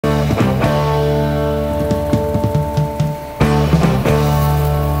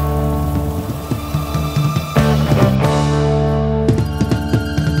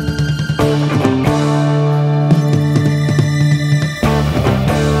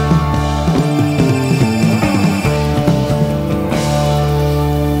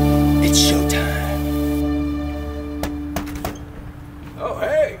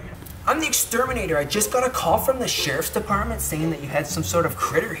Exterminator, I just got a call from the sheriff's department saying that you had some sort of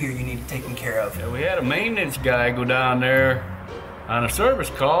critter here you needed taken care of. Yeah, we had a maintenance guy go down there on a service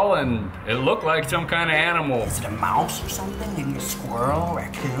call, and it looked like some kind of animal. Is it a mouse or something? Maybe a squirrel,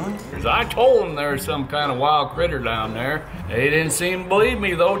 raccoon? As I told them there's some kind of wild critter down there. They didn't seem to believe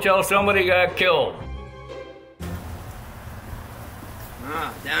me, though, till somebody got killed.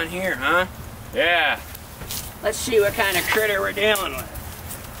 Ah, down here, huh? Yeah. Let's see what kind of critter we're dealing with.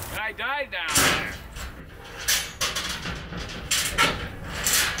 Guy died down there.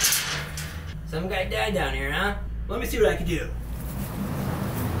 Some guy died down here, huh? Let me see what I can do.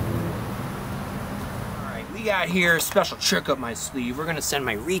 Alright, we got here a special trick up my sleeve. We're gonna send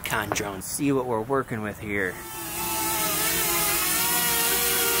my recon drone, see what we're working with here.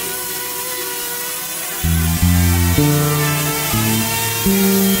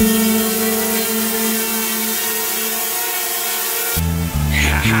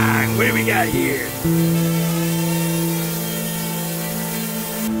 What do we got here?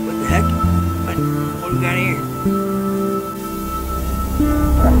 What the heck? What do we got here?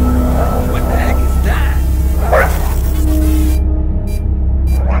 What the heck is that?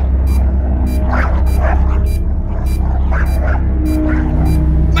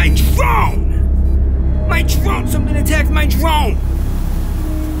 My drone! My drone! Something attacked my drone!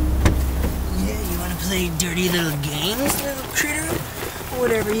 Yeah, you wanna play dirty little games, little critter?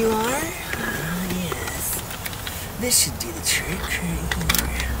 Whatever you are. Yes. This should do the trick right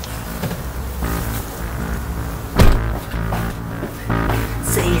here.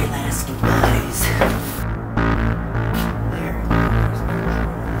 Say your last goodbyes. There.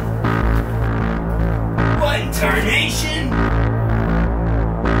 What in tarnation?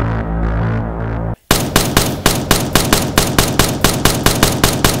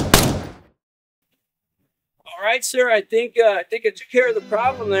 All right, sir. I think I took care of the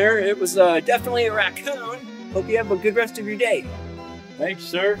problem there. It was definitely a raccoon. Hope you have a good rest of your day. Thanks,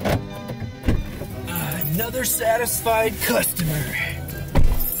 sir. Another satisfied customer.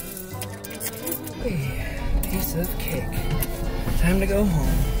 Piece of cake. Time to go home.